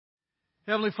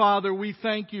Heavenly Father, we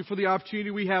thank you for the opportunity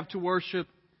we have to worship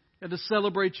and to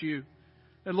celebrate you.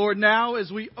 And Lord, now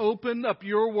as we open up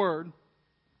your word,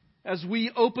 as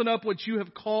we open up what you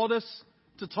have called us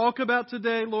to talk about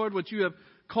today, Lord, what you have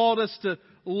called us to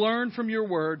learn from your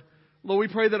word, Lord,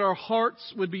 we pray that our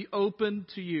hearts would be open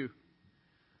to you,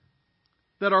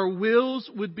 that our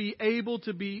wills would be able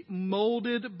to be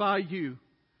molded by you.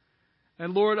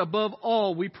 And Lord, above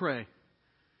all, we pray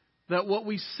that what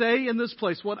we say in this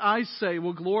place, what I say,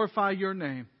 will glorify your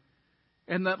name,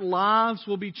 and that lives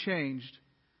will be changed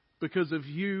because of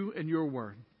you and your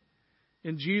word.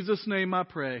 In Jesus' name I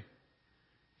pray.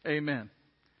 Amen.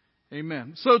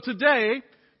 Amen. So today,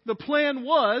 the plan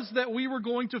was that we were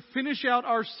going to finish out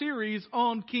our series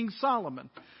on King Solomon.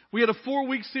 We had a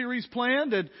 4-week series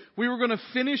planned, and we were going to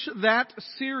finish that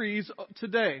series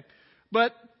today.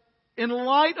 But in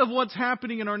light of what's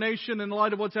happening in our nation, in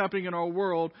light of what's happening in our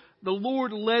world, the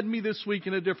Lord led me this week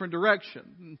in a different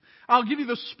direction. I'll give you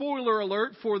the spoiler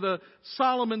alert for the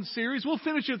Solomon series. We'll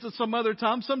finish it at some other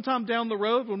time, sometime down the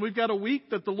road when we've got a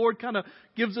week that the Lord kind of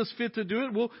gives us fit to do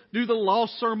it. We'll do the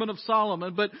Lost Sermon of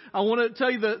Solomon. But I want to tell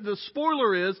you the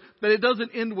spoiler is that it doesn't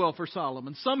end well for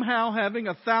Solomon. Somehow having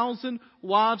 1,000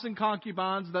 wives and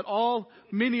concubines that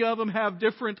many of them have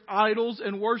different idols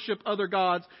and worship other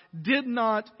gods did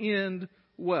not end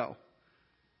well.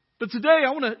 But today I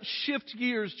want to shift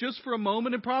gears just for a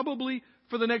moment and probably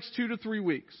for the next 2 to 3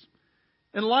 weeks.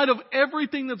 In light of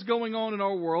everything that's going on in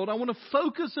our world, I want to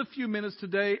focus a few minutes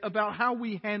today about how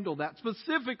we handle that.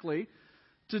 Specifically,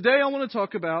 today I want to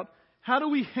talk about how do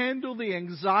we handle the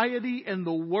anxiety and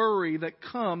the worry that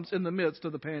comes in the midst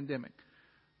of the pandemic.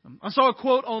 I saw a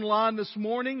quote online this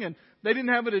morning, and they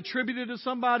didn't have it attributed to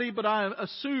somebody, but I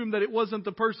assume that it wasn't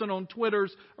the person on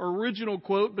Twitter's original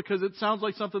quote because it sounds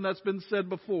like something that's been said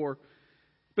before.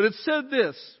 But it said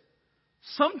this: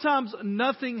 sometimes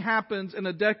nothing happens in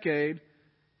a decade,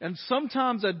 and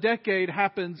sometimes a decade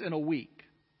happens in a week.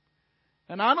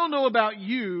 And I don't know about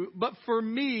you, but for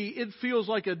me, it feels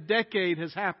like a decade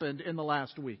has happened in the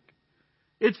last week.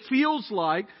 It feels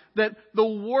like that the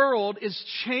world is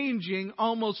changing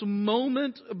almost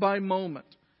moment by moment.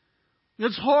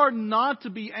 It's hard not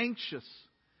to be anxious.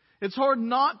 It's hard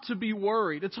not to be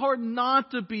worried. It's hard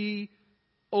not to be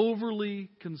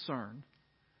overly concerned.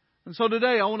 And so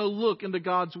today I want to look into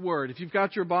God's Word. If you've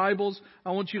got your Bibles,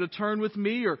 I want you to turn with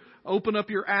me or open up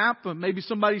your app. Maybe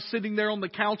somebody sitting there on the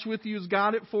couch with you has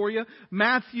got it for you.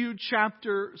 Matthew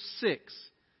chapter 6.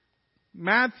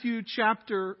 Matthew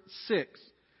chapter 6.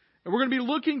 And we're going to be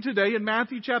looking today in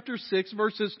Matthew chapter 6,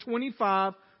 verses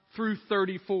 25 through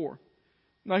 34.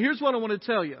 Now, here's what I want to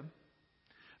tell you.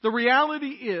 The reality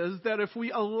is that if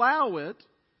we allow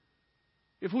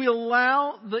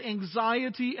the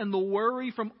anxiety and the worry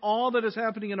from all that is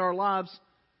happening in our lives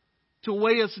to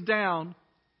weigh us down,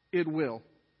 it will.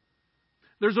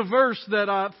 There's a verse that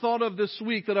I thought of this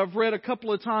week that I've read a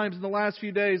couple of times in the last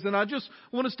few days, and I just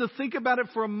want us to think about it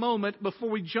for a moment before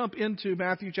we jump into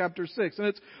Matthew chapter 6. And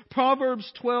it's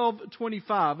Proverbs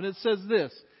 12:25, and it says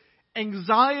this: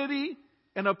 anxiety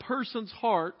in a person's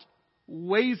heart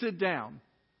weighs it down,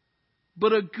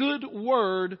 but a good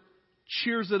word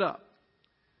cheers it up.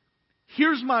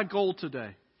 Here's my goal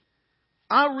today.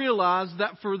 I realize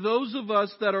that for those of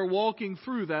us that are walking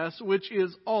through this, which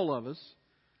is all of us,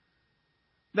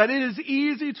 that it is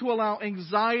easy to allow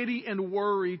anxiety and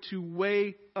worry to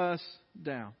weigh us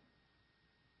down.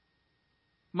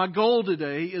 My goal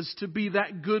today is to be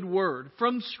that good word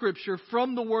from Scripture,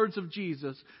 from the words of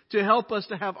Jesus, to help us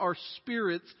to have our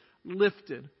spirits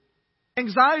lifted.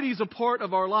 Anxiety is a part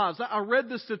of our lives. I read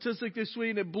this statistic this week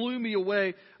and it blew me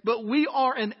away, but we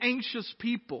are an anxious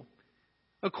people.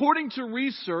 According to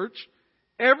research,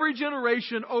 every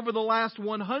generation over the last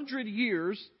 100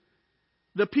 years,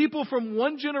 the people from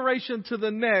one generation to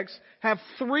the next have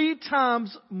 3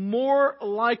 times more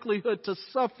likelihood to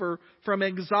suffer from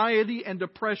anxiety and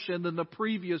depression than the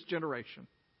previous generation.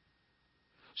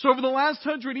 So over the last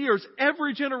 100 years,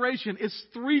 every generation is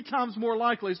 3 times more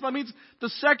likely. So that means the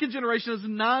second generation is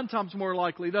 9 times more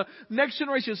likely. The next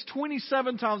generation is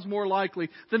 27 times more likely.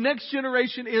 The next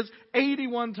generation is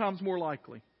 81 times more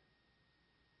likely.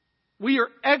 We are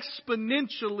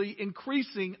exponentially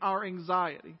increasing our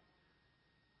anxiety.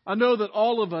 I know that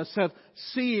all of us have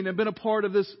seen and been a part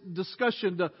of this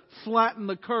discussion to flatten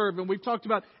the curve. And we've talked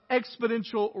about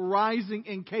exponential rising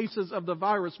in cases of the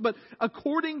virus. But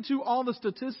according to all the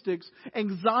statistics,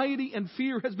 anxiety and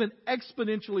fear has been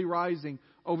exponentially rising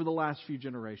over the last few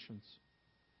generations.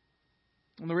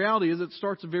 And the reality is it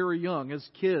starts very young, as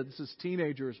kids, as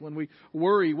teenagers, when we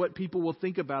worry what people will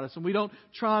think about us. And we don't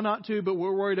try not to, but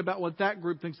we're worried about what that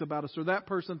group thinks about us or that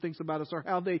person thinks about us or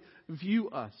how they view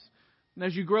us. And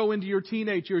as you grow into your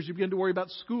teenage years, you begin to worry about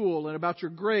school and about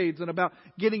your grades and about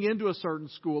getting into a certain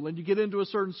school. And you get into a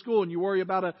certain school and you worry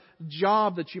about a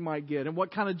job that you might get. And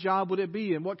what kind of job would it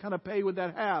be? And what kind of pay would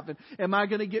that have? And am I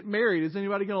going to get married? Is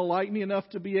anybody going to like me enough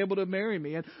to be able to marry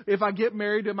me? And if I get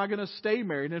married, am I going to stay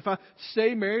married? And if I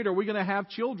stay married, are we going to have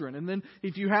children? And then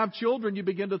if you have children, you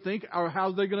begin to think,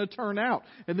 how's they going to turn out?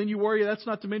 And then you worry, that's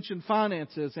not to mention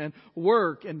finances and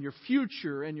work and your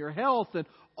future and your health, and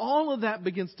all of that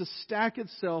begins to stack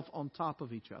itself on top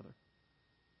of each other.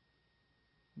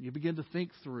 You begin to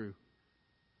think through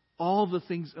all the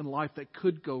things in life that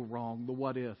could go wrong, the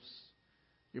what ifs.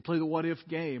 You play the what if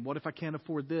game. What if I can't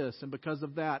afford this? And because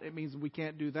of that, it means we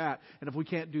can't do that. And if we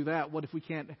can't do that, what if we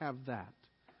can't have that?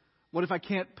 What if I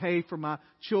can't pay for my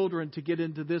children to get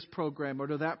into this program or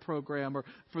to that program or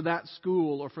for that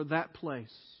school or for that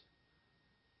place?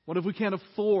 What if we can't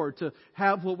afford to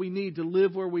have what we need, to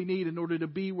live where we need in order to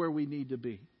be where we need to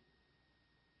be?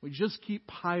 We just keep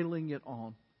piling it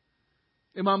on.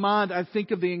 In my mind, I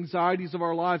think of the anxieties of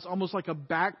our lives almost like a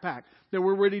backpack that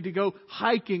we're ready to go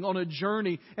hiking on a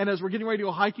journey. And as we're getting ready to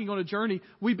go hiking on a journey,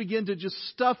 we begin to just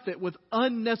stuff it with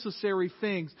unnecessary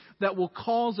things that will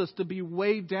cause us to be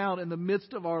weighed down in the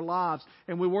midst of our lives.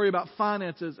 And we worry about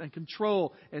finances and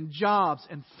control and jobs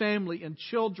and family and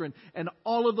children. And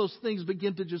all of those things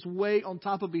begin to just weigh on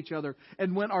top of each other.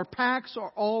 And when our packs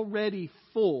are already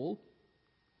full,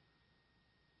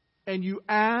 and you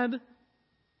add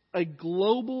a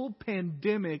global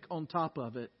pandemic on top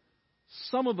of it,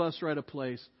 some of us are at a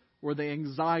place where the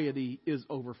anxiety is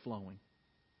overflowing.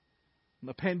 And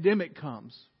the pandemic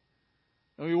comes,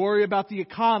 and we worry about the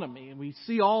economy, and we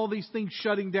see all these things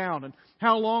shutting down, and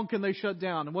how long can they shut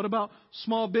down? And what about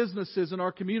small businesses in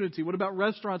our community? What about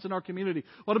restaurants in our community?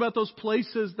 What about those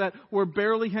places that were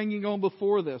barely hanging on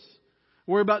before this?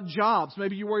 Worry about jobs.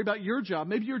 Maybe you worry about your job.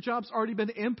 Maybe your job's already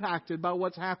been impacted by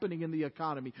what's happening in the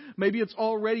economy. Maybe it's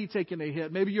already taken a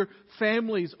hit. Maybe your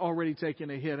family's already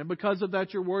taken a hit. And because of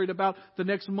that, you're worried about the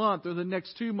next month or the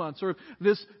next 2 months, or if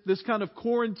this kind of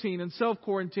quarantine and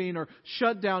self-quarantine or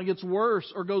shutdown gets worse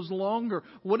or goes longer.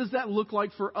 What does that look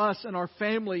like for us and our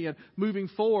family and moving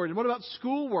forward? And what about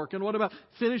schoolwork? And what about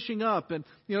finishing up? And,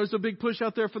 there's a big push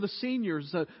out there for the seniors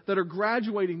that are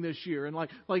graduating this year. And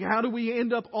like how do we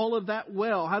end up all of that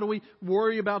well? How do we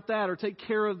worry about that or take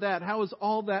care of that? How does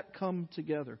all that come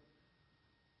together?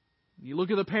 You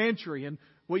look at the pantry and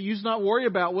what you used to not worry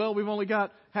about, well, we've only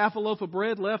got half a loaf of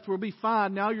bread left, we'll be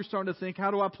fine. Now you're starting to think, how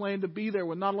do I plan to be there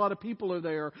when not a lot of people are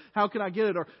there? How can I get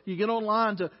it? Or you get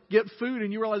online to get food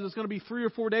and you realize it's going to be 3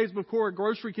 or 4 days before a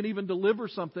grocery can even deliver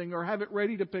something or have it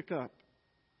ready to pick up.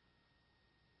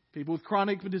 People with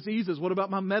chronic diseases, what about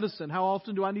my medicine? How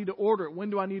often do I need to order it? When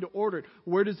do I need to order it?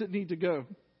 Where does it need to go?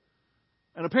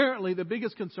 And apparently the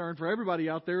biggest concern for everybody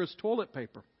out there is toilet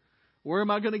paper. Where am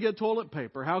I going to get toilet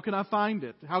paper? How can I find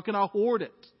it? How can I hoard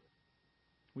it?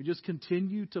 We just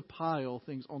continue to pile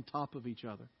things on top of each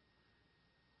other.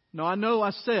 Now, I know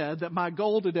I said that my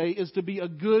goal today is to be a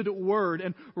good word.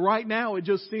 And right now it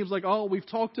just seems like all we've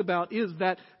talked about is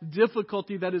that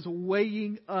difficulty that is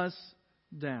weighing us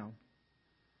down.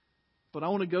 But I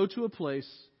want to go to a place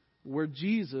where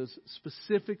Jesus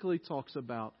specifically talks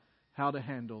about how to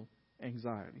handle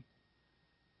anxiety.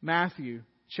 Matthew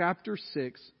chapter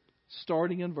 6,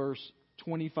 starting in verse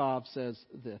 25, says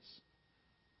this.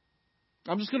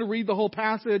 I'm just going to read the whole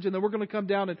passage and then we're going to come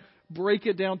down and break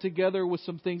it down together with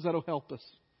some things that will help us.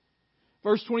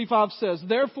 Verse 25 says,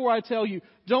 "Therefore I tell you,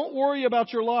 don't worry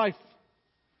about your life,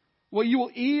 what you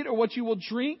will eat or what you will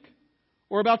drink,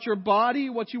 or about your body,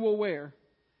 what you will wear.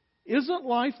 Isn't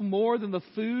life more than the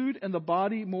food and the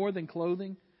body more than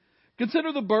clothing?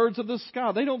 Consider the birds of the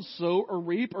sky. They don't sow or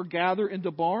reap or gather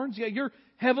into barns, yet your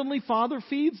heavenly Father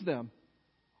feeds them.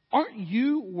 Aren't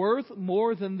you worth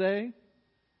more than they?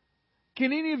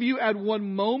 Can any of you add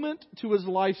 1 moment to his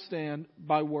lifespan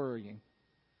by worrying?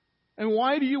 And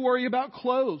why do you worry about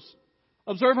clothes?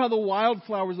 Observe how the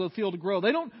wildflowers of the field grow.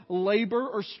 They don't labor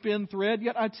or spin thread,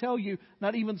 yet I tell you,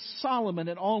 not even Solomon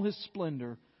in all his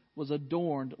splendor was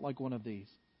adorned like one of these.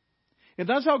 If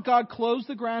that's how God clothes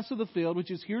the grass of the field, which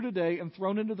is here today and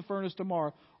thrown into the furnace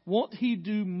tomorrow, won't He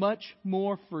do much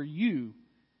more for you,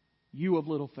 you of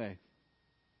little faith?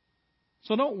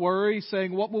 So don't worry,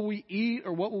 saying, what will we eat,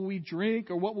 or what will we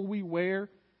drink, or what will we wear?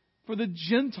 For the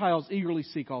Gentiles eagerly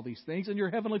seek all these things, and your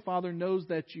heavenly Father knows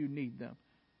that you need them.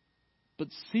 But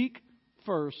seek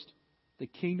first the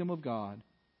kingdom of God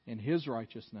and His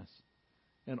righteousness,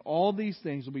 and all these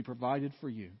things will be provided for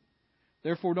you.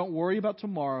 Therefore, don't worry about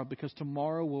tomorrow, because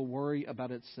tomorrow will worry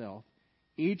about itself.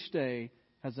 Each day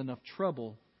has enough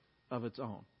trouble of its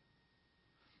own.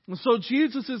 And so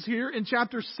Jesus is here in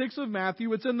chapter 6 of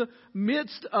Matthew. It's in the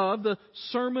midst of the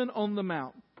Sermon on the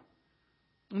Mount.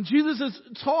 And Jesus is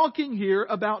talking here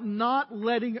about not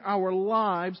letting our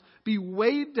lives be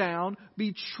weighed down,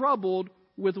 be troubled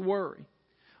with worry.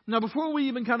 Now, before we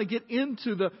even kind of get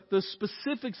into the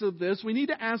specifics of this, we need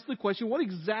to ask the question, what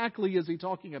exactly is he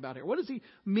talking about here? What does he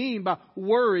mean by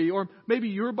worry? Or maybe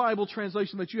your Bible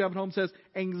translation that you have at home says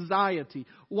anxiety.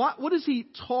 What is he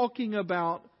talking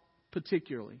about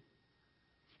particularly?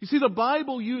 You see, the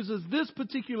Bible uses this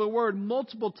particular word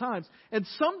multiple times. And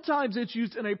sometimes it's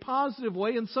used in a positive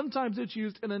way, and sometimes it's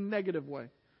used in a negative way.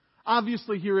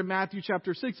 Obviously, here in Matthew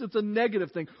chapter 6, it's a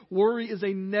negative thing. Worry is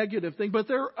a negative thing. But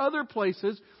there are other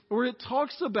places where it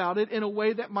talks about it in a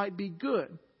way that might be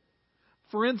good.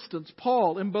 For instance,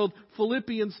 Paul in both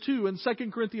Philippians 2 and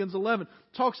 2 Corinthians 11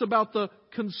 talks about the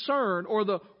concern or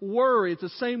the worry. It's the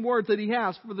same word that he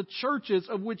has for the churches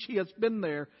of which he has been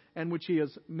there and which he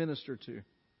has ministered to.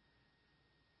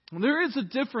 And there is a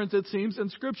difference, it seems, in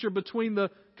Scripture between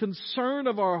the concern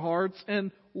of our hearts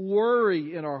and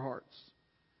worry in our hearts.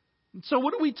 So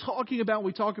what are we talking about when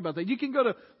we talk about that? You can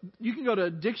go to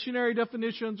dictionary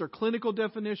definitions or clinical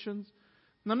definitions.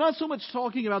 And I'm not so much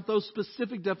talking about those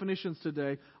specific definitions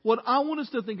today. What I want us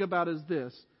to think about is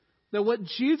this. That what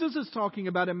Jesus is talking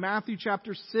about in Matthew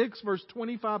chapter 6, verse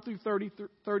 25 through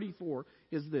 34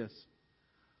 is this.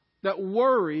 That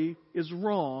worry is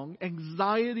wrong,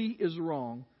 anxiety is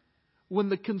wrong, when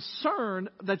the concern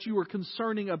that you are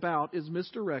concerning about is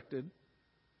misdirected,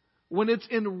 when it's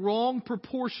in wrong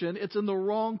proportion, it's in the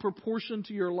wrong proportion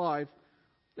to your life,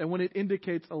 and when it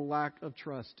indicates a lack of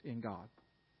trust in God.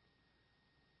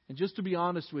 And just to be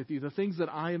honest with you, the things that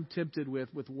I am tempted with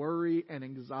worry and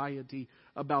anxiety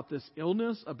about this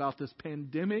illness, about this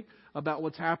pandemic, about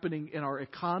what's happening in our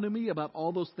economy, about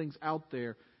all those things out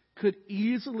there, could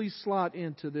easily slot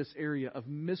into this area of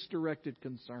misdirected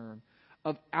concern,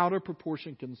 of out of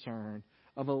proportion concern,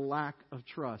 of a lack of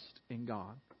trust in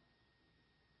God.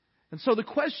 And so the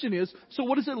question is, so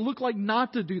what does it look like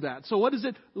not to do that? So what does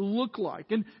it look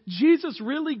like? And Jesus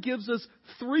really gives us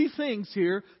three things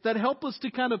here that help us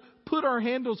to kind of put our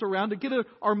handles around, to get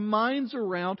our minds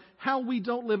around how we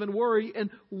don't live in worry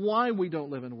and why we don't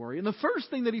live in worry. And the first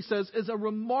thing that he says is a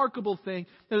remarkable thing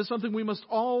that is something we must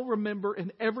all remember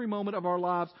in every moment of our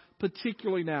lives,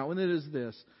 particularly now. And it is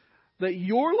this, that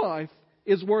your life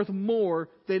is worth more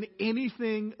than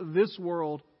anything this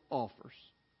world offers.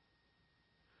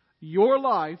 Your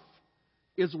life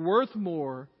is worth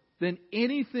more than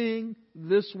anything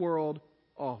this world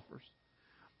offers.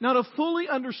 Now, to fully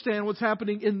understand what's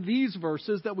happening in these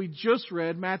verses that we just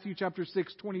read, Matthew chapter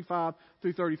 6, 25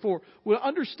 through 34, we'll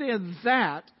understand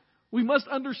that. We must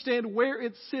understand where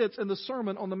it sits in the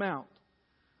Sermon on the Mount.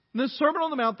 In the Sermon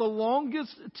on the Mount, the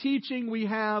longest teaching we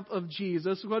have of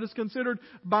Jesus, what is considered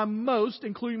by most,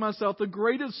 including myself, the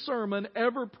greatest sermon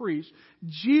ever preached,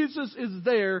 Jesus is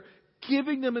there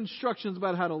giving them instructions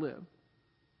about how to live.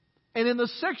 And in the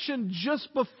section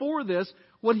just before this,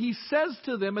 what he says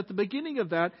to them at the beginning of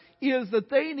that is that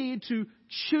they need to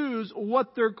choose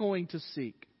what they're going to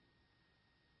seek.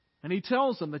 And he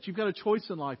tells them that you've got a choice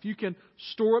in life. You can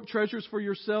store up treasures for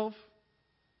yourself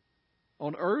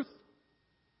on earth,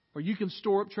 or you can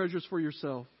store up treasures for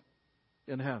yourself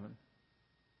in heaven.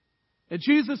 And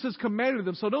Jesus has commanded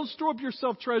them, so don't store up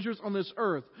yourself treasures on this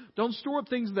earth. Don't store up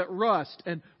things that rust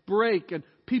and break and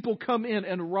people come in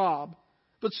and rob.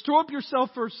 But store up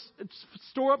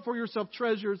for yourself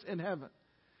treasures in heaven.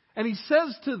 And he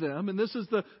says to them, and this is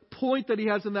the point that he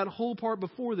has in that whole part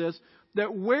before this,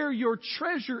 that where your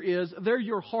treasure is, there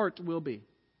your heart will be.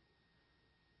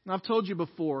 Now, I've told you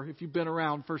before, if you've been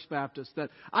around First Baptist, that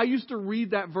I used to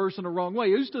read that verse in the wrong way. I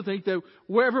used to think that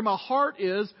wherever my heart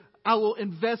is, I will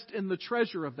invest in the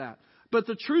treasure of that. But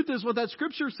the truth is, what that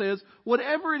scripture says,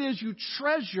 whatever it is you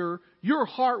treasure, your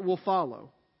heart will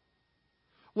follow.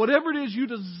 Whatever it is you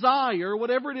desire,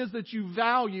 whatever it is that you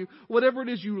value, whatever it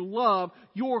is you love,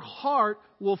 your heart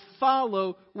will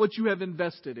follow what you have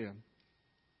invested in.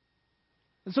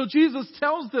 And so Jesus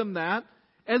tells them that.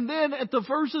 And then at the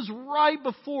verses right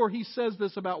before he says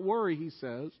this about worry, he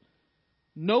says,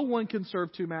 no one can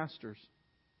serve two masters.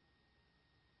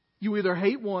 You either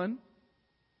hate one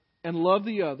and love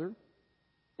the other,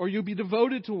 or you'll be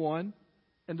devoted to one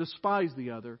and despise the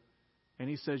other. And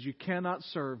he says you cannot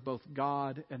serve both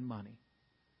God and money.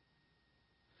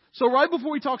 So right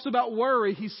before he talks about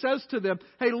worry, he says to them,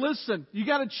 hey, listen, you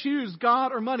got to choose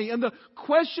God or money. And the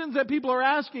questions that people are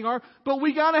asking are, but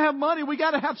we got to have money. We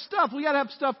got to have stuff. We got to have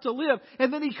stuff to live.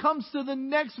 And then he comes to the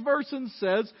next verse and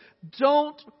says,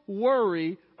 don't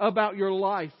worry about your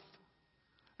life.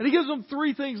 And he gives them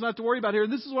three things not to worry about here.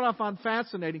 And this is what I find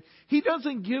fascinating. He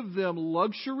doesn't give them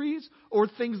luxuries or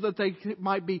things that they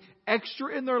might be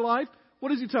extra in their life. What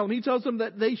does he tell them? He tells them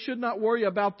that they should not worry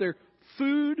about their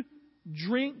food,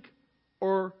 drink,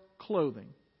 or clothing.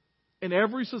 In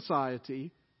every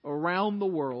society around the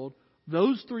world,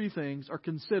 those three things are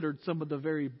considered some of the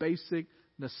very basic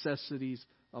necessities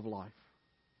of life.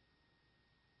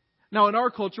 Now, in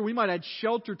our culture, we might add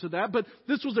shelter to that, but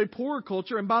this was a poorer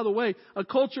culture, and by the way, a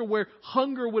culture where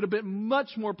hunger would have been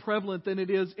much more prevalent than it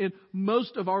is in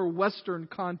most of our Western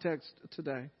context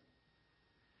today.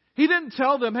 He didn't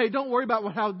tell them, hey, don't worry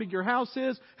about how big your house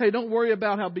is. Hey, don't worry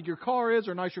about how big your car is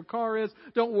or nice your car is.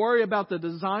 Don't worry about the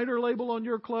designer label on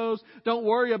your clothes. Don't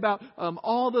worry about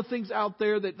all the things out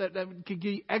there that could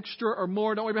give you extra or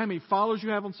more. Don't worry about how many followers you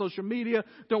have on social media.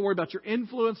 Don't worry about your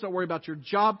influence. Don't worry about your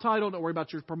job title. Don't worry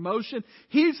about your promotion.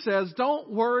 He says,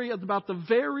 don't worry about the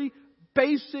very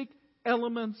basic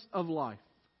elements of life.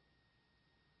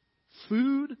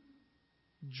 Food,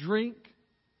 drink,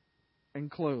 and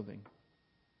clothing.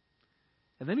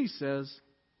 And then he says,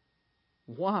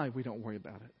 why we don't worry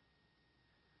about it.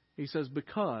 He says,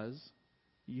 because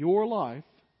your life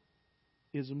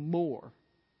is more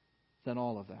than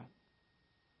all of that.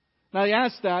 Now he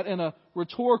asks that in a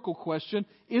rhetorical question.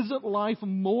 Isn't life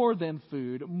more than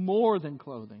food, more than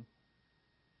clothing?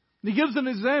 And he gives an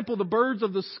example, the birds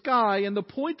of the sky. And the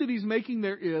point that he's making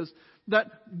there is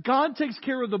that God takes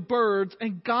care of the birds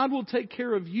and God will take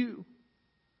care of you.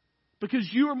 Because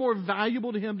you are more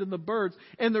valuable to Him than the birds.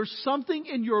 And there's something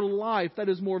in your life that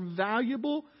is more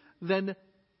valuable than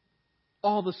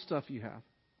all the stuff you have.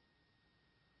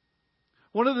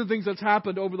 One of the things that's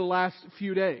happened over the last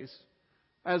few days,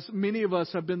 as many of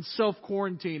us have been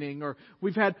self-quarantining, or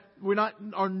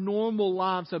our normal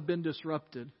lives have been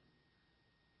disrupted.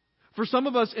 For some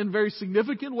of us in very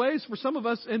significant ways, for some of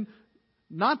us in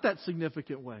not that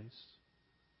significant ways.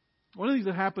 One of the things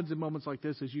that happens in moments like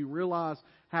this is you realize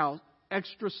how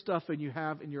extra stuff that you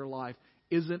have in your life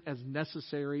isn't as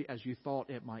necessary as you thought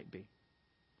it might be.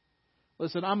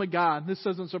 Listen, I'm a guy, and this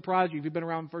doesn't surprise you if you've been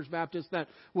around First Baptist, that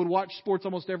would watch sports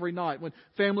almost every night. When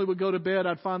family would go to bed,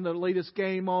 I'd find the latest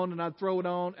game on, and I'd throw it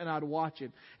on, and I'd watch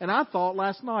it. And I thought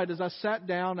last night, as I sat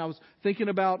down, I was thinking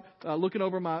about looking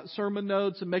over my sermon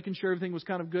notes and making sure everything was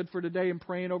kind of good for today and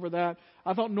praying over that.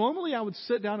 I thought normally I would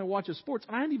sit down and watch a sports,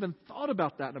 and I hadn't even thought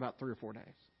about that in about 3 or 4 days.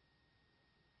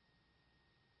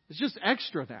 It's just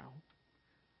extra now.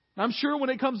 I'm sure when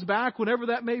it comes back, whenever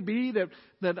that may be,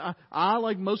 that I,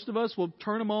 like most of us, will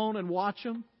turn them on and watch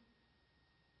them.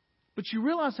 But you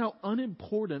realize how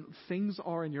unimportant things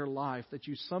are in your life that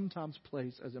you sometimes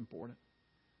place as important.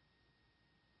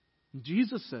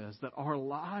 Jesus says that our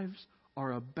lives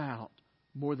are about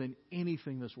more than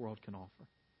anything this world can offer.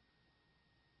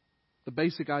 The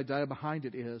basic idea behind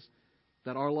it is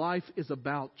that our life is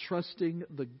about trusting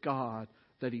the God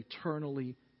that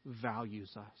eternally values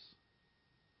us.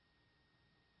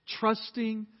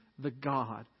 Trusting the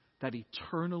God that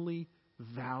eternally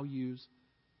values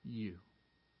you.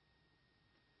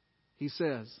 He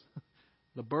says,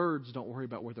 the birds don't worry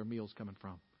about where their meal's coming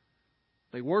from.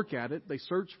 They work at it, they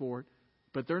search for it,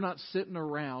 but they're not sitting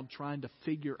around trying to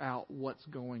figure out what's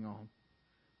going on.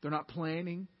 They're not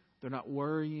planning, they're not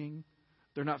worrying,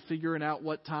 they're not figuring out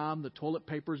what time the toilet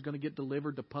paper is going to get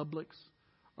delivered to Publix,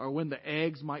 or when the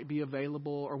eggs might be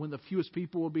available, or when the fewest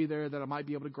people will be there that I might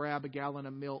be able to grab a gallon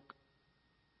of milk.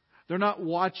 They're not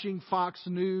watching Fox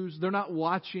News. They're not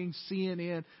watching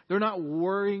CNN. They're not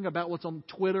worrying about what's on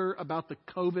Twitter about the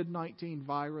COVID-19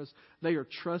 virus. They are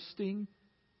trusting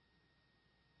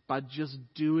by just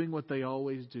doing what they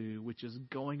always do, which is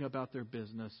going about their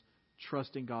business,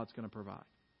 trusting God's going to provide.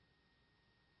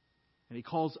 And He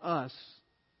calls us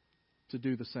to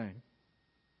do the same.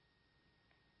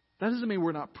 That doesn't mean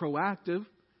we're not proactive.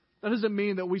 That doesn't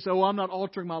mean that we say, I'm not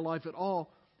altering my life at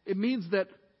all. It means that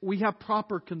we have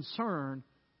proper concern,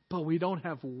 but we don't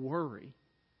have worry.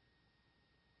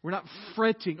 We're not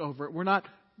fretting over it. We're not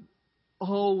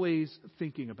always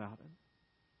thinking about it.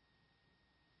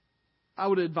 I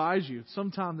would advise you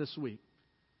sometime this week.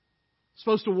 It's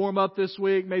supposed to warm up this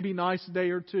week, maybe nice day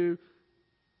or two.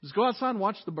 Just go outside and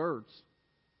watch the birds.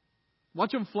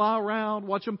 Watch them fly around.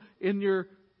 Watch them in your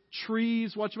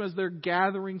trees. Watch them as they're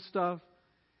gathering stuff.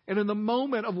 And in the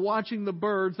moment of watching the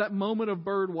birds, that moment of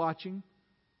bird watching,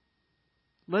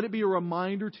 let it be a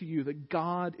reminder to you that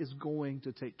God is going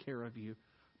to take care of you.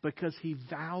 because He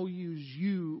values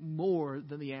you more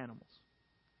than the animals.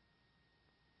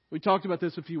 We talked about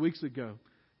this a few weeks ago,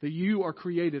 that you are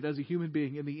created as a human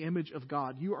being in the image of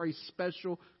God. You are a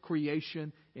special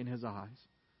creation in His eyes.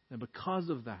 And because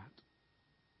of that,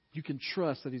 you can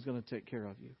trust that He's going to take care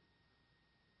of you.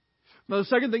 Now, the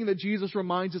second thing that Jesus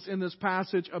reminds us in this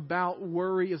passage about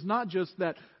worry is not just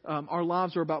that our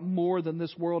lives are about more than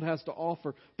this world has to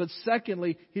offer, but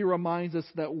secondly, He reminds us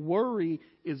that worry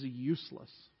is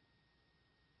useless.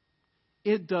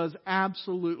 It does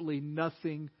absolutely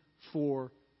nothing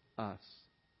for us.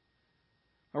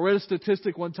 I read a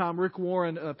statistic one time. Rick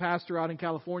Warren, a pastor out in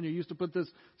California, used to put this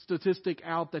statistic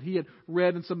out that he had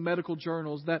read in some medical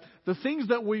journals, that the things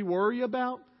that we worry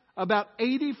about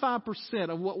 85%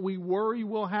 of what we worry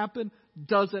will happen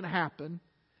doesn't happen.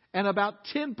 And about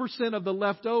 10% of the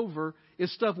leftover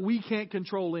is stuff we can't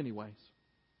control anyways.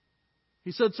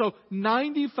 He said, so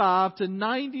 95 to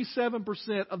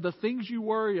 97% of the things you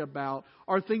worry about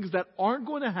are things that aren't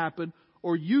going to happen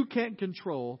or you can't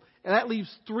control. And that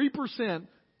leaves 3%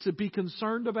 to be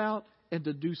concerned about and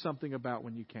to do something about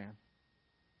when you can.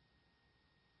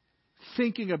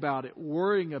 Thinking about it,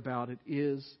 worrying about it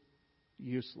is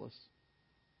useless.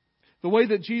 The way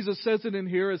that Jesus says it in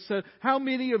here is said, how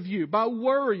many of you, by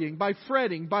worrying, by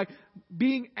fretting, by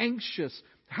being anxious,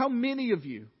 how many of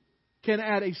you can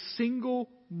add a single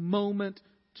moment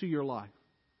to your life?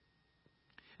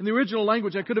 In the original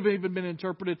language, that could have even been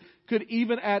interpreted, could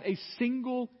even add a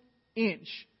single inch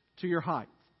to your height.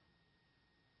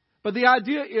 But the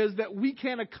idea is that we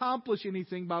can't accomplish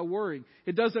anything by worrying.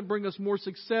 It doesn't bring us more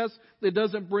success. It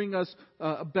doesn't bring us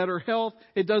better health.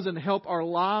 It doesn't help our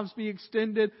lives be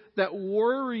extended. That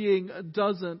worrying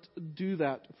doesn't do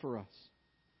that for us.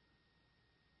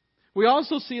 We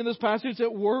also see in this passage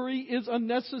that worry is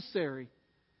unnecessary.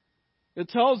 It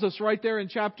tells us right there in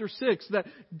chapter 6 that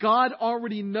God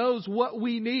already knows what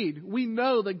we need. We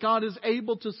know that God is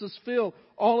able to fulfill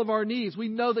all of our needs. We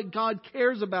know that God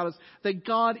cares about us, that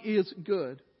God is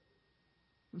good.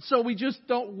 And so we just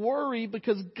don't worry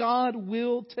because God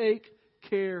will take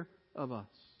care of us.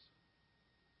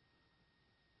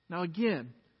 Now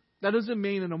again, that doesn't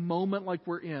mean in a moment like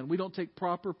we're in, we don't take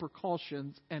proper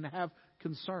precautions and have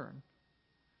concern.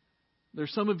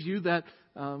 There's some of you that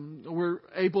were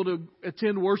able to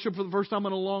attend worship for the first time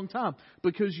in a long time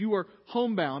because you are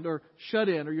homebound or shut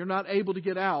in, or you're not able to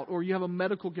get out, or you have a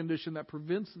medical condition that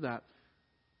prevents that.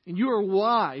 And you are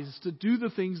wise to do the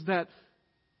things that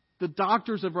the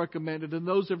doctors have recommended and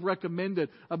those have recommended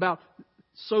about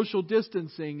social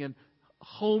distancing and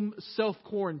home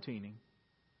self-quarantining.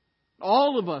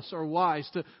 All of us are wise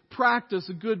to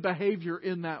practice good behavior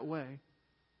in that way.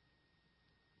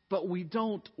 But we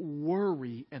don't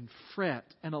worry and fret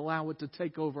and allow it to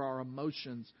take over our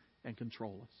emotions and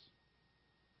control us.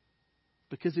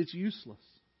 Because it's useless.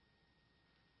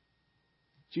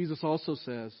 Jesus also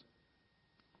says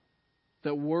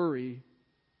that worry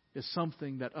is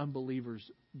something that unbelievers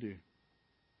do.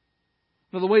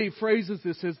 Now, the way he phrases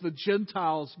this is the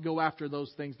Gentiles go after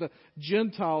those things. The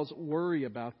Gentiles worry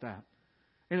about that.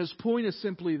 And his point is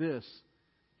simply this.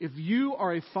 If you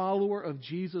are a follower of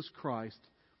Jesus Christ,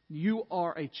 you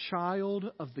are a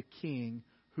child of the King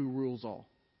who rules all.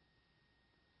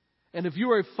 And if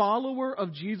you are a follower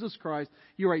of Jesus Christ,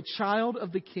 you're a child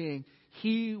of the King.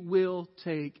 He will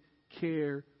take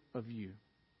care of you.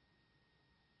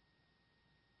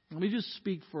 Let me just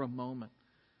speak for a moment.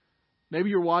 Maybe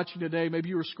you're watching today, maybe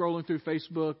you were scrolling through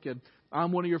Facebook and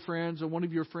I'm one of your friends or one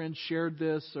of your friends shared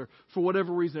this, or for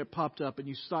whatever reason it popped up and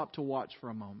you stopped to watch for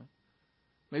a moment.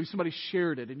 Maybe somebody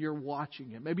shared it and you're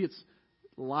watching it. Maybe it's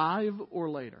live or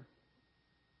later.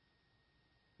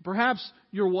 Perhaps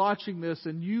you're watching this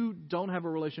and you don't have a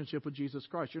relationship with Jesus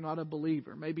Christ. You're not a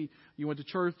believer. Maybe you went to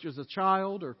church as a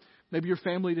child, or maybe your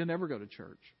family didn't ever go to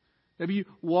church. Maybe you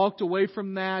walked away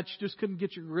from that. You just couldn't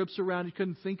get your grips around it. You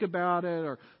couldn't think about it,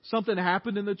 or something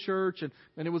happened in the church and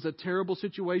it was a terrible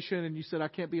situation and you said, I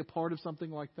can't be a part of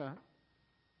something like that.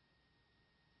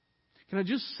 Can I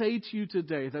just say to you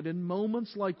today that in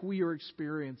moments like we are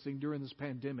experiencing during this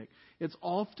pandemic, it's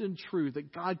often true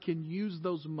that God can use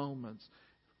those moments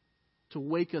to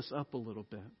wake us up a little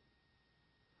bit,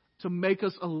 to make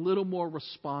us a little more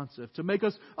responsive, to make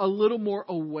us a little more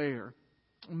aware.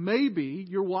 Maybe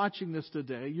you're watching this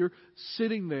today, you're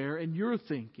sitting there and you're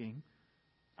thinking,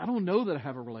 I don't know that I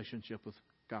have a relationship with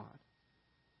God.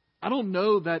 I don't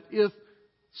know that if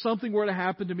something were to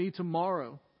happen to me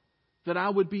tomorrow, that I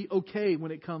would be okay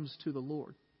when it comes to the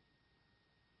Lord.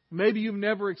 Maybe you've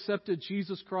never accepted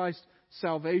Jesus Christ's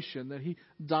salvation, that He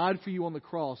died for you on the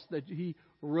cross, that He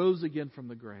rose again from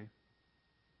the grave.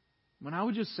 And I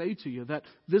would just say to you that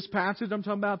this passage I'm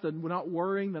talking about, the not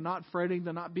worrying, the not fretting,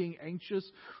 the not being anxious,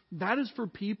 that is for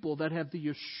people that have the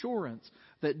assurance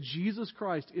that Jesus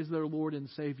Christ is their Lord and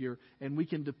Savior, and we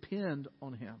can depend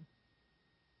on Him.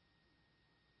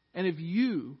 And if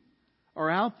you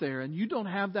are out there and you don't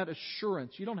have that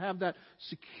assurance, you don't have that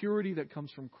security that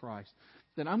comes from Christ,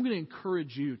 then I'm going to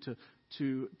encourage you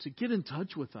to get in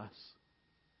touch with us.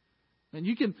 And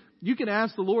you can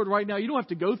ask the Lord right now. You don't have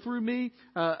to go through me.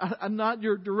 I'm not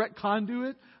your direct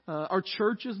conduit. Our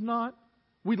church is not.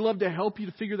 We'd love to help you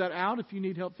to figure that out if you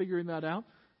need help figuring that out.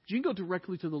 But you can go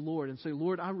directly to the Lord and say,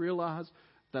 Lord, I realize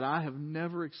that I have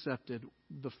never accepted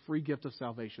the free gift of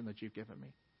salvation that you've given me.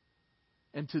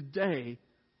 And today,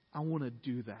 I want to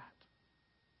do that.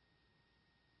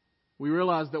 We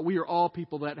realize that we are all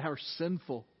people that are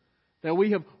sinful, that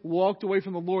we have walked away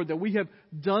from the Lord, that we have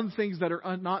done things that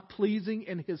are not pleasing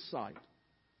in His sight.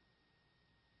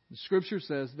 The Scripture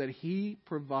says that He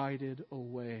provided a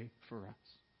way for us.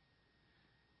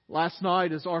 Last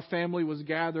night, as our family was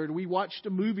gathered, we watched a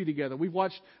movie together. We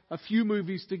watched a few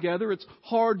movies together. It's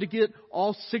hard to get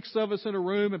all 6 of us in a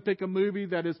room and pick a movie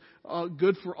that is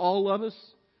good for all of us.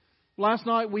 Last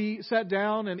night we sat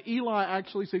down and Eli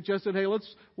actually suggested, hey, let's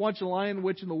watch The Lion, the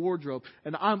Witch, and the Wardrobe.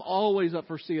 And I'm always up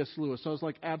for C.S. Lewis. So I was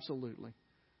like, absolutely.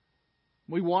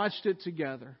 We watched it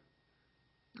together.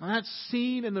 And that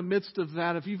scene in the midst of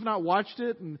that, if you've not watched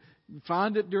it and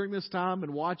find it during this time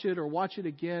and watch it or watch it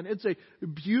again, it's a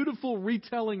beautiful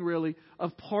retelling really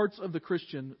of parts of the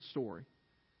Christian story.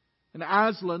 And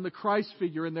Aslan, the Christ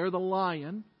figure in there, the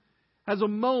lion, has a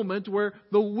moment where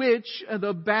the witch,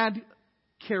 the bad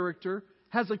character,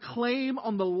 has a claim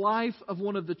on the life of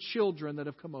one of the children that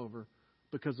have come over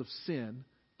because of sin,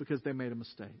 because they made a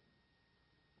mistake.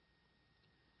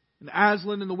 And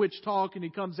Aslan and the witch talk, and he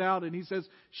comes out and he says,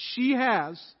 she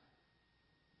has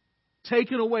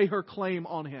taken away her claim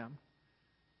on him.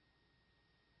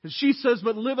 And she says,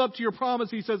 but live up to your promise.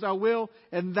 He says, I will.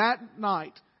 And that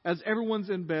night, as everyone's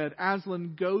in bed,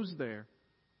 Aslan goes there,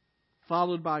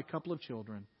 followed by a couple of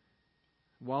children.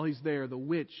 While he's there, the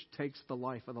witch takes the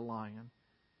life of the lion.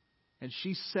 And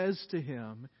she says to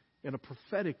him in a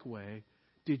prophetic way,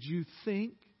 did you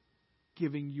think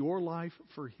giving your life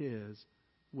for his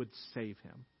would save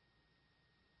him?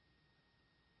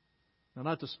 Now,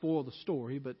 not to spoil the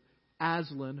story, but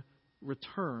Aslan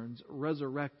returns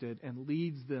resurrected and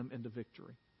leads them into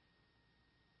victory.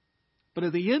 But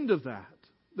at the end of that,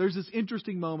 there's this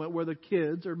interesting moment where the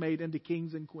kids are made into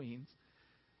kings and queens.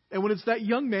 And when it's that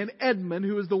young man, Edmund,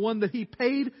 who is the one that he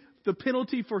paid the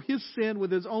penalty for his sin with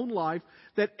his own life,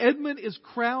 that Edmund is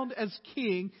crowned as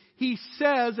king, he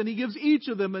says, and he gives each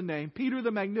of them a name, Peter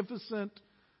the Magnificent,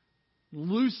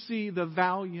 Lucy the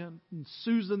Valiant, and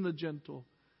Susan the Gentle.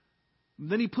 And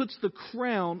then he puts the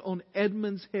crown on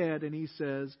Edmund's head and he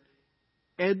says,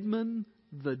 Edmund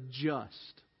the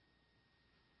Just,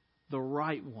 the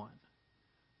right one,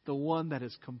 the one that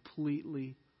is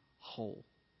completely whole.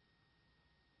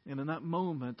 And in that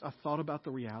moment, I thought about the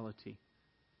reality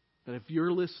that if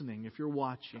you're listening, if you're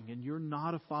watching, and you're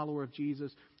not a follower of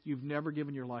Jesus, you've never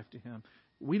given your life to Him,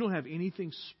 we don't have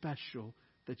anything special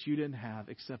that you didn't have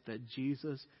except that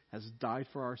Jesus has died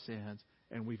for our sins,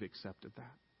 and we've accepted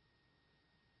that.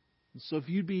 And so if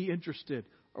you'd be interested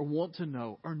or want to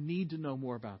know or need to know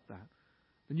more about that,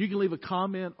 then you can leave a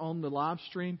comment on the live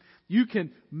stream. You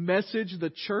can message the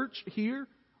church here,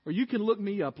 or you can look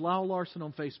me up, Lyle Larson,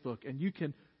 on Facebook, and you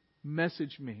can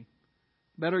message me.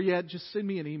 Better yet, just send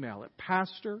me an email at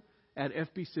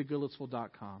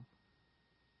pastor@fbcgoodlettsville.com.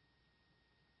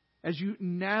 As you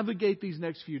navigate these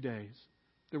next few days,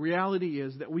 the reality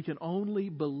is that we can only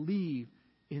believe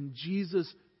in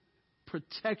Jesus'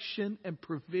 protection and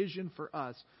provision for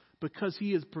us because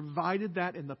He has provided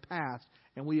that in the past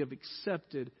and we have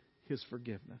accepted His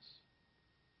forgiveness.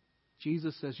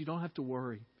 Jesus says you don't have to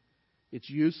worry. It's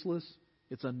useless.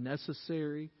 It's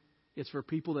unnecessary. It's for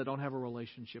people that don't have a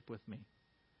relationship with me.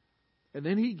 And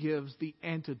then He gives the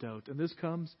antidote. And this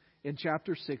comes in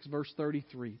chapter 6, verse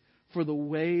 33. For the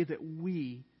way that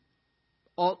we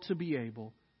ought to be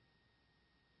able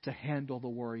to handle the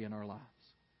worry in our lives.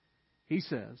 He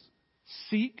says,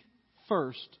 seek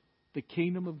first the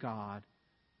kingdom of God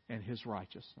and His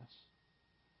righteousness.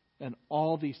 And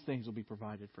all these things will be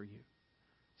provided for you.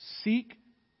 Seek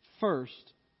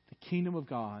first the kingdom of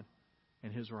God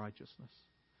and His righteousness.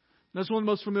 That's one of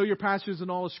the most familiar passages in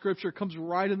all of Scripture. It comes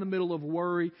right in the middle of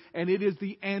worry, and it is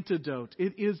the antidote.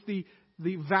 It is the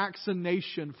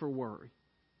vaccination for worry.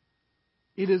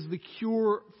 It is the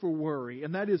cure for worry,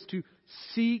 and that is to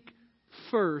seek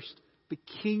first the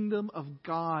kingdom of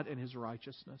God and His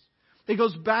righteousness. It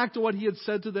goes back to what he had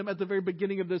said to them at the very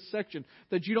beginning of this section,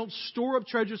 that you don't store up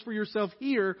treasures for yourself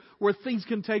here where things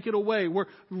can take it away, where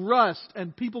rust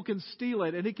and people can steal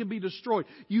it and it can be destroyed.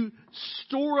 You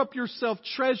store up yourself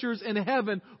treasures in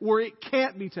heaven where it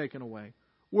can't be taken away,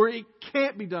 where it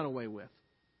can't be done away with.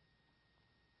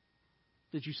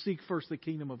 That you seek first the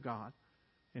kingdom of God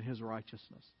and His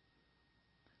righteousness.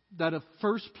 That a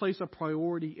first place, a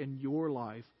priority in your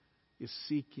life is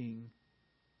seeking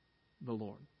the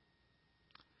Lord.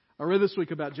 I read this week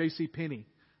about J.C. Penney,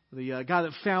 the guy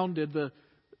that founded the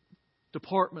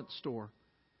department store.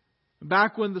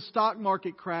 Back when the stock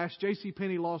market crashed, J.C.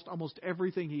 Penney lost almost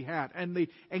everything he had. And the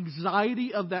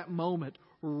anxiety of that moment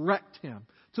wrecked him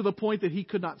to the point that he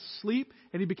could not sleep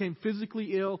and he became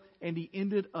physically ill and he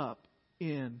ended up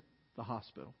in the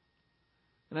hospital.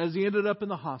 And as he ended up in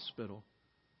the hospital,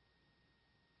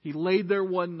 he laid there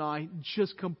one night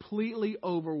just completely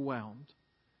overwhelmed.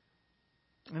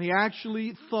 And he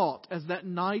actually thought, as that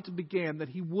night began, that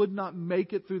he would not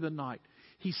make it through the night.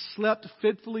 He slept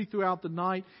fitfully throughout the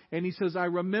night. And he says, I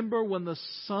remember when the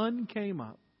sun came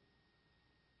up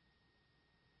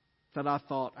that I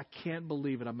thought, I can't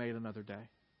believe it, I made another day.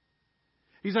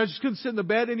 He said, I just couldn't sit in the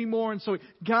bed anymore. And so he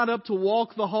got up to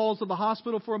walk the halls of the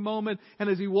hospital for a moment. And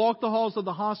as he walked the halls of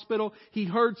the hospital, he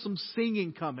heard some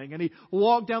singing coming. And he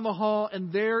walked down the hall,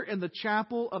 and there in the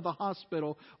chapel of the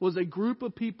hospital was a group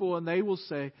of people, and they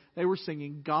were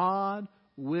singing, God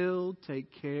will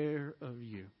take care of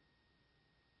you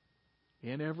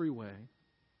in every way,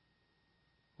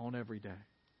 on every day.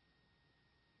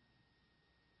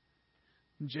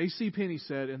 J.C. Penney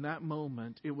said, in that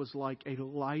moment, it was like a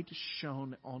light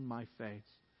shone on my face.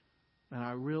 And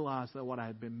I realized that what I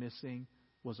had been missing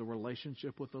was a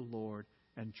relationship with the Lord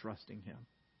and trusting Him.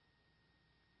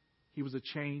 He was a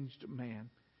changed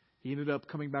man. He ended up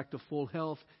coming back to full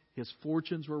health. His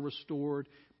fortunes were restored.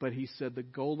 But he said the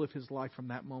goal of his life from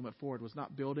that moment forward was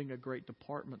not building a great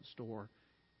department store.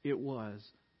 It was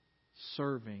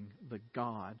serving the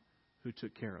God who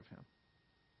took care of him.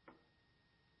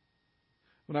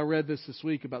 When I read this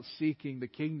week about seeking the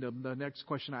kingdom, the next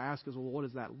question I ask is, well, what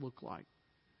does that look like?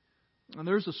 And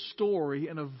there's a story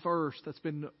and a verse that's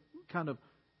been kind of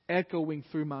echoing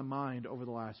through my mind over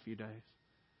the last few days.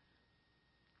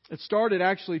 It started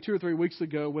actually 2 or 3 weeks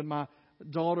ago when my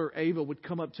daughter Ava would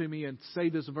come up to me and say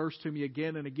this verse to me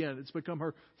again and again. It's become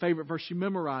her favorite verse. She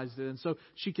memorized it, and so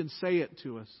she can say it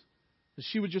to us. And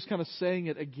she was just kind of saying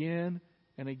it again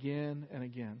and again and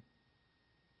again.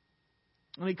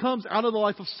 And it comes out of the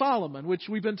life of Solomon, which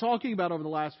we've been talking about over the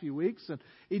last few weeks. And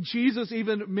Jesus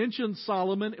even mentions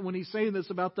Solomon when he's saying this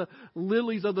about the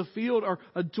lilies of the field are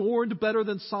adorned better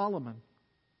than Solomon.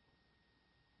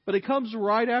 But it comes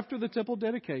right after the temple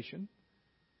dedication.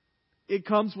 It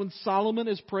comes when Solomon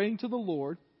is praying to the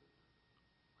Lord.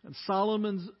 And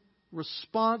Solomon's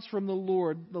response from the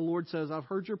Lord says, I've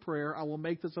heard your prayer. I will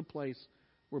make this a place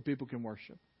where people can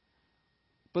worship.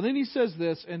 But then he says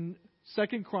this in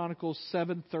 2 Chronicles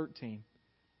 7:13.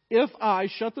 If I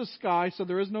shut the sky so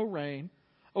there is no rain,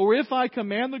 or if I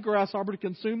command the grasshopper to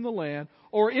consume the land,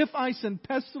 or if I send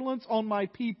pestilence on my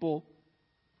people,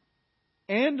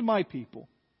 and my people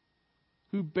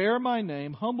who bear my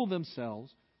name humble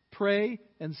themselves, pray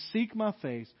and seek my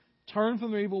face, turn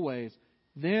from their evil ways,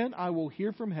 then I will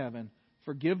hear from heaven,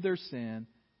 forgive their sin,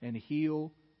 and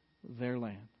heal their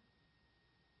land.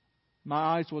 My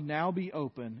eyes will now be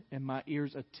open and my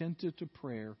ears attentive to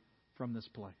prayer from this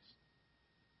place.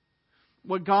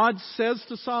 What God says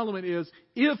to Solomon is,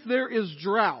 if there is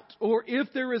drought, or if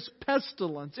there is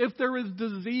pestilence, if there is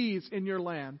disease in your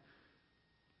land,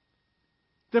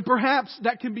 then perhaps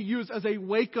that can be used as a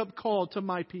wake-up call to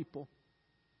my people.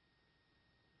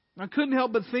 I couldn't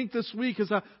help but think this week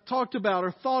as I talked about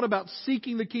or thought about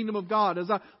seeking the kingdom of God, as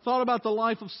I thought about the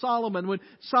life of Solomon, when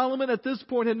Solomon at this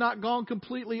point had not gone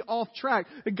completely off track.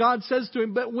 And God says to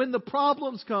him, but when the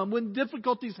problems come, when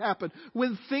difficulties happen,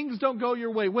 when things don't go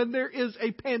your way, when there is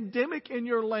a pandemic in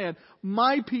your land,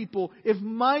 my people, if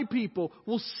my people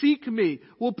will seek me,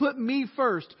 will put me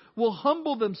first, will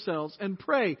humble themselves and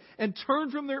pray and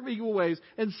turn from their evil ways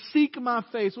and seek my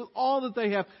face with all that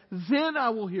they have, then I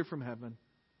will hear from heaven.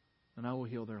 And I will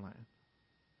heal their land.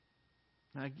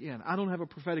 Now again, I don't have a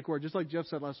prophetic word. Just like Jeff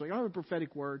said last week, I don't have a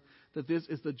prophetic word that this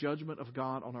is the judgment of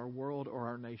God on our world or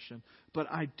our nation. But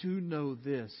I do know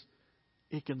this.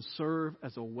 It can serve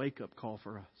as a wake-up call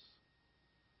for us.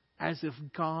 As if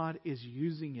God is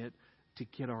using it to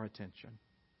get our attention.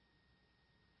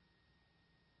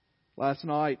 Last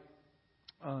night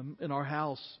in our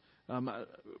house,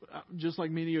 Just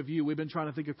like many of you, we've been trying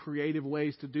to think of creative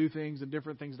ways to do things and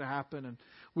different things to happen. And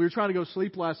we were trying to go to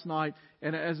sleep last night.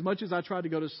 And as much as I tried to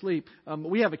go to sleep,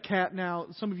 we have a cat now.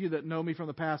 Some of you that know me from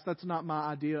the past, that's not my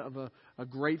idea of a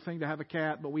great thing to have a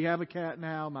cat. But we have a cat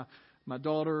now. My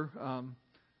daughters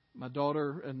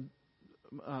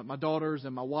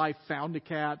and my wife found a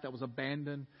cat that was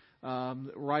abandoned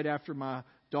right after my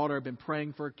daughter had been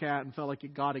praying for a cat and felt like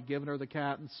God had given her the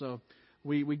cat. And so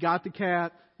we got the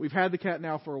cat. We've had the cat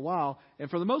now for a while. And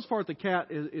for the most part, the cat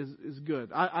is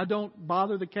good. I don't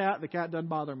bother the cat. The cat doesn't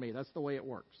bother me. That's the way it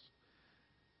works.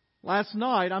 Last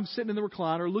night, I'm sitting in the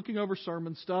recliner looking over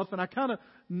sermon stuff, and I kind of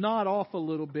nod off a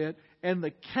little bit, and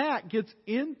the cat gets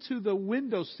into the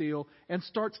windowsill and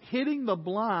starts hitting the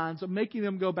blinds and making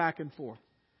them go back and forth.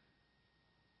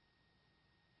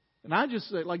 And I just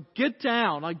say, like, get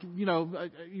down. Like,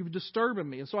 you're disturbing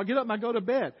me. And so I get up and I go to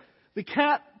bed. The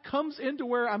cat comes into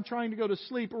where I'm trying to go to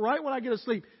sleep. Right when I get to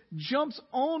sleep, jumps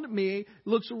on me,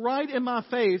 looks right in my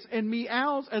face, and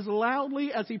meows as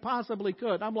loudly as he possibly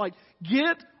could. I'm like,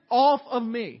 get off of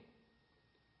me.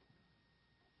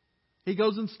 He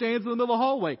goes and stands in the middle of the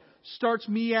hallway, starts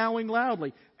meowing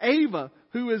loudly. Ava,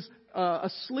 who is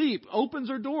asleep, opens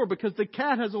her door because the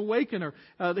cat has awakened her.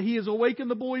 He has awakened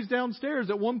the boys downstairs.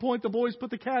 At one point, the boys put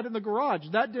the cat in the garage.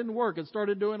 That didn't work. It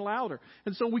started doing louder.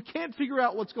 And so we can't figure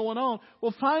out what's going on.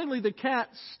 Well, finally, the cat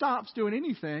stops doing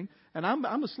anything, and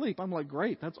I'm asleep. I'm like,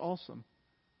 great, that's awesome.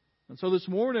 And so this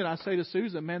morning, I say to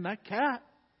Susan, man, that cat,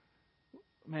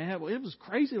 man, well, it was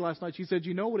crazy last night. She said,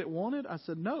 you know what it wanted? I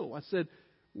said, no. I said,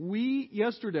 we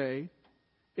yesterday,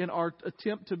 in our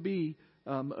attempt to be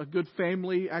a good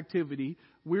family activity,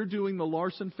 we're doing the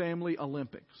Larson Family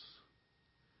Olympics.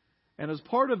 And as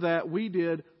part of that, we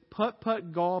did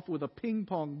putt-putt golf with a ping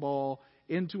pong ball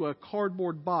into a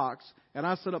cardboard box, and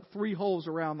I set up 3 holes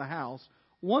around the house,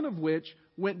 one of which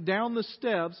went down the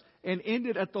steps and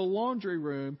ended at the laundry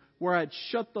room where I'd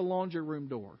shut the laundry room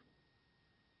door.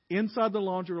 Inside the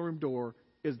laundry room door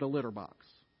is the litter box.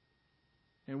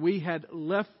 And we had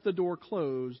left the door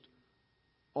closed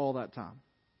all that time.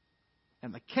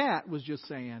 And the cat was just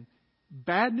saying,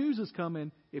 bad news is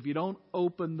coming if you don't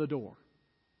open the door.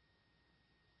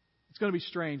 It's going to be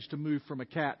strange to move from a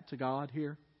cat to God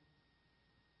here.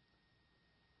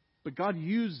 But God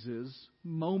uses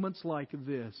moments like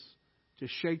this to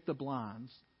shake the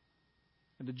blinds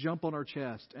and to jump on our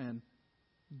chest and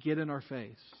get in our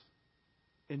face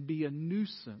and be a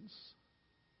nuisance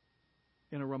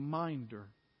and a reminder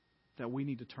that we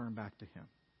need to turn back to Him.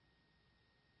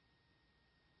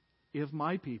 If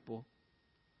my people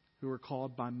who are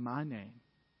called by my name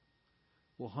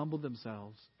will humble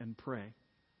themselves and pray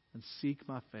and seek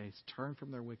my face, turn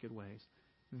from their wicked ways,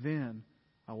 then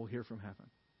I will hear from heaven.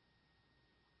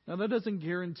 Now, that doesn't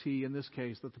guarantee in this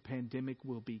case that the pandemic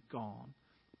will be gone.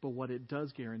 But what it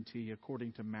does guarantee,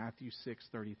 according to Matthew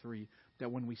 6:33,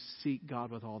 that when we seek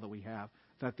God with all that we have,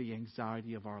 that the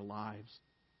anxiety of our lives,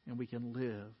 and we can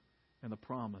live in the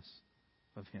promise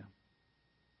of Him.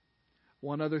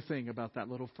 One other thing about that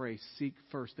little phrase, seek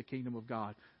first the kingdom of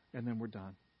God, and then we're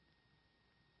done.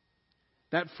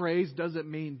 That phrase doesn't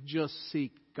mean just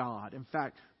seek God. In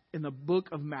fact, in the book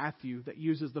of Matthew, that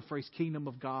uses the phrase kingdom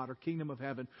of God or kingdom of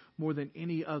heaven more than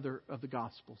any other of the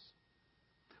Gospels.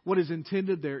 What is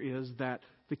intended there is that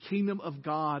the kingdom of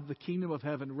God, the kingdom of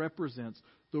heaven, represents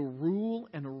the rule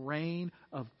and reign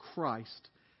of Christ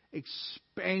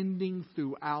expanding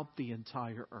throughout the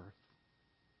entire earth.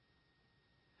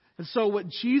 And so what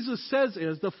Jesus says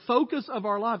is the focus of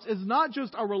our lives is not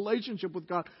just our relationship with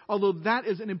God, although that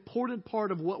is an important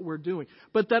part of what we're doing,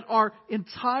 but that our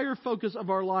entire focus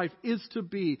of our life is to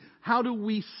be, how do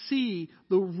we see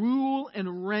the rule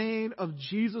and reign of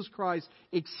Jesus Christ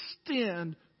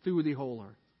extend through the whole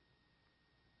earth?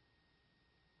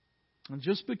 And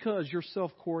just because you're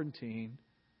self-quarantined,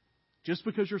 just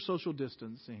because you're social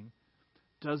distancing,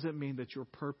 doesn't mean that your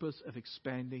purpose of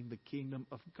expanding the kingdom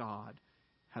of God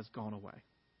has gone away.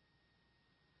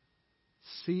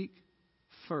 Seek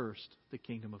first the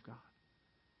kingdom of God.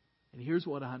 And here's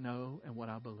what I know and what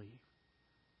I believe.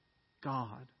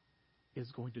 God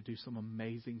is going to do some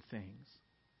amazing things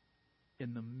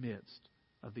in the midst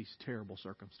of these terrible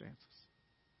circumstances.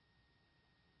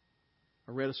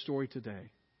 I read a story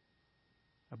today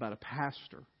about a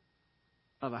pastor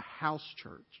of a house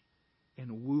church in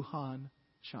Wuhan,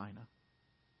 China,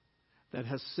 that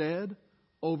has said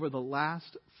over the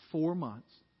last 4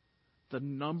 months, the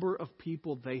number of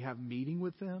people they have meeting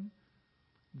with them,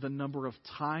 the number of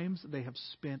times they have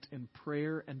spent in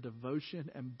prayer and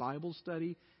devotion and Bible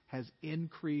study has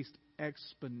increased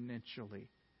exponentially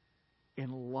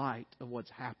in light of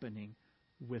what's happening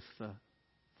with the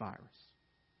virus.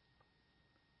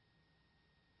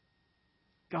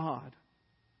 God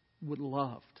would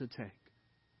love to take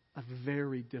a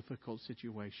very difficult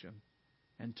situation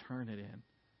and turn it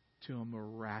into a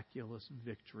miraculous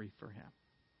victory for Him.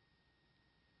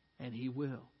 And He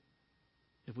will,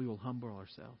 if we will humble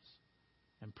ourselves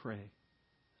and pray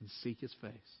and seek His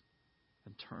face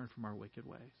and turn from our wicked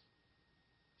ways.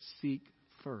 Seek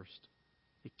first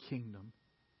the kingdom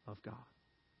of God.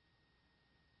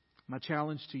 My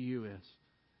challenge to you is,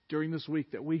 during this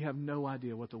week, that we have no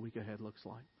idea what the week ahead looks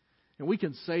like. And we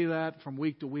can say that from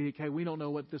week to week. Hey, we don't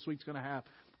know what this week's going to have.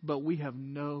 But we have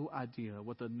no idea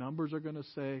what the numbers are going to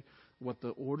say, what the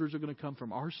orders are going to come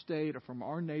from our state or from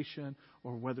our nation,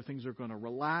 or whether things are going to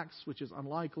relax, which is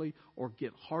unlikely, or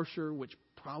get harsher, which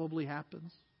probably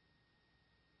happens.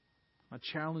 My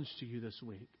challenge to you this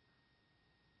week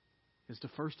is to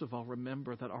first of all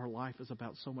remember that our life is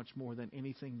about so much more than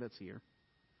anything that's here.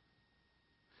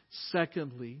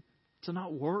 Secondly, to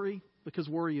not worry, because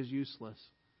worry is useless.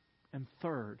 And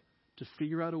third, to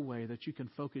figure out a way that you can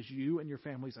focus you and your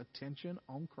family's attention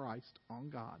on Christ, on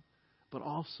God, but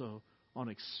also on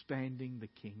expanding the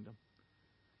kingdom.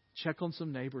 Check on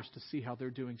some neighbors to see how they're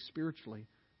doing spiritually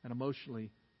and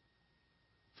emotionally,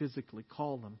 physically.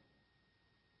 Call them.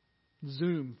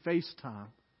 Zoom, FaceTime.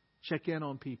 Check in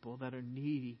on people that are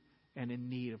needy and in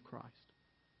need of Christ.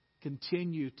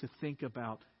 Continue to think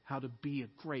about how to be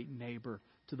a great neighbor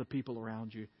to the people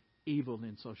around you, even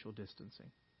in social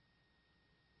distancing.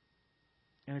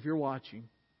 And if you're watching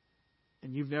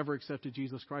and you've never accepted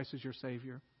Jesus Christ as your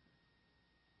Savior,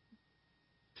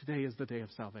 today is the day of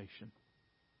salvation.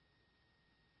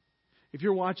 If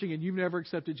you're watching and you've never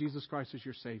accepted Jesus Christ as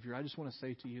your Savior, I just want to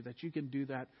say to you that you can do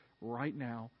that right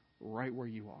now, right where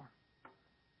you are.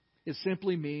 It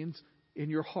simply means in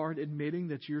your heart admitting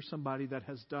that you're somebody that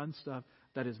has done stuff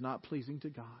that is not pleasing to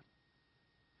God.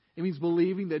 It means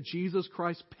believing that Jesus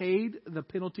Christ paid the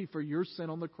penalty for your sin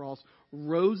on the cross,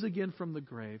 rose again from the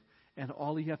grave, and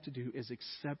all you have to do is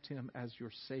accept Him as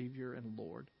your Savior and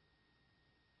Lord.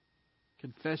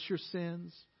 Confess your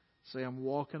sins. Say, I'm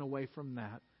walking away from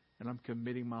that, and I'm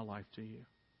committing my life to you.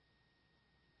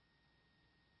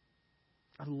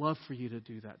 I'd love for you to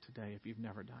do that today if you've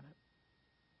never done it.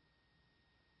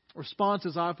 Response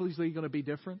is obviously going to be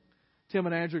different. Tim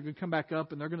and Andrew are going to come back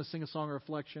up, and they're going to sing a song of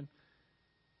reflection.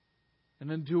 And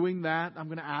then doing that, I'm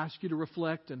going to ask you to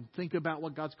reflect and think about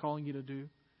what God's calling you to do.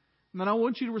 And then I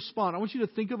want you to respond. I want you to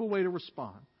think of a way to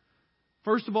respond.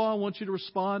 First of all, I want you to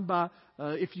respond by,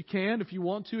 if you can, if you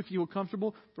want to, if you feel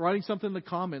comfortable, writing something in the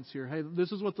comments here. Hey,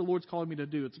 this is what the Lord's calling me to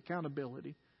do. It's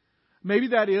accountability. Maybe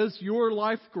that is your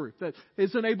life group that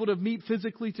isn't able to meet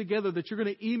physically together, that you're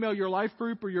going to email your life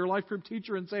group or your life group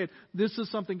teacher and say, this is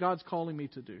something God's calling me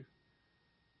to do.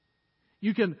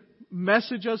 You can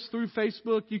message us through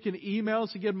Facebook. You can email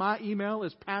us. Again, my email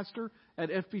is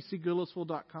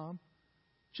pastor@fbcgoodlettsville.com.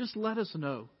 Just let us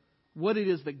know what it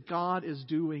is that God is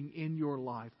doing in your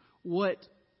life, what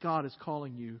God is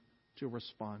calling you to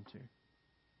respond to.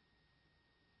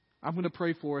 I'm going to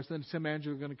pray for us, then Tim and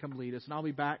Andrew are going to come lead us, and I'll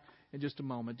be back in just a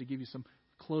moment to give you some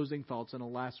closing thoughts and a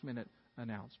last-minute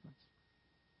announcements.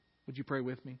 Would you pray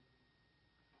with me?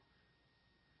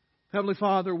 Heavenly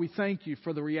Father, we thank you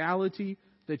for the reality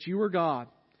that you are God,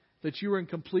 that you are in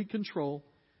complete control,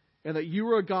 and that you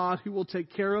are a God who will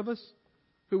take care of us,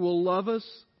 who will love us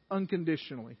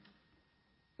unconditionally.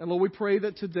 And Lord, we pray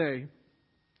that today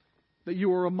that you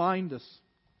will remind us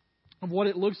of what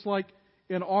it looks like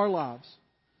in our lives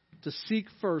to seek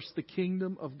first the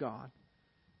kingdom of God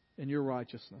and your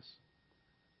righteousness.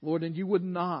 Lord, and you would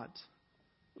not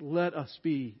let us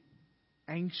be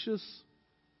anxious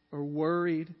or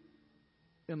worried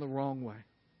in the wrong way.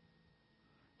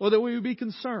 Or that we would be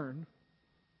concerned,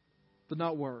 but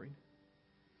not worried.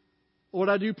 Lord,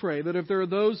 I do pray that if there are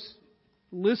those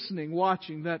listening,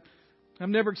 watching, that have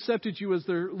never accepted you as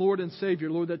their Lord and Savior,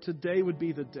 Lord, that today would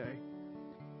be the day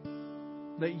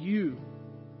that you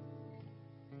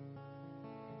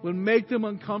would make them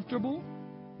uncomfortable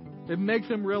and make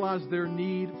them realize their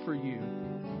need for you.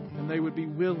 And they would be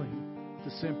willing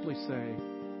to simply say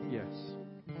yes.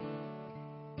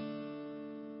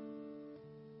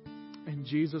 In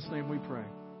Jesus' name we pray.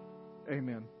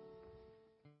 Amen.